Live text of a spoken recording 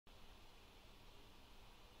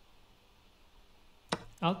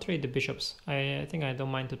I'll trade the bishops. I think I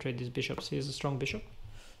don't mind to trade these bishops. He's a strong bishop.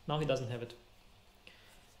 Now he doesn't have it.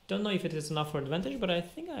 Don't know if it is enough for advantage, but I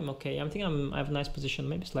think I'm okay. I think I have a nice position.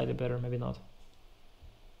 Maybe slightly better, maybe not.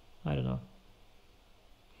 I don't know.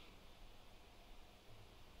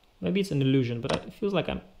 Maybe it's an illusion, but it feels like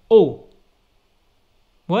I'm... Oh!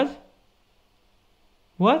 What?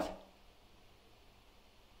 What?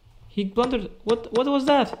 He blundered... What was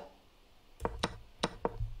that?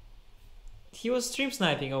 He was stream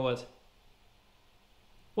sniping or what?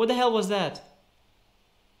 What the hell was that?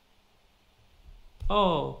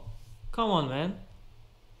 Oh, come on, man.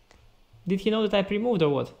 Did he know that I pre-moved or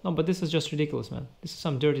what? No, but this is just ridiculous, man. This is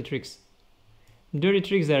some dirty tricks. Dirty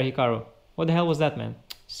tricks there, Hikaru. What the hell was that, man?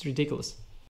 It's ridiculous.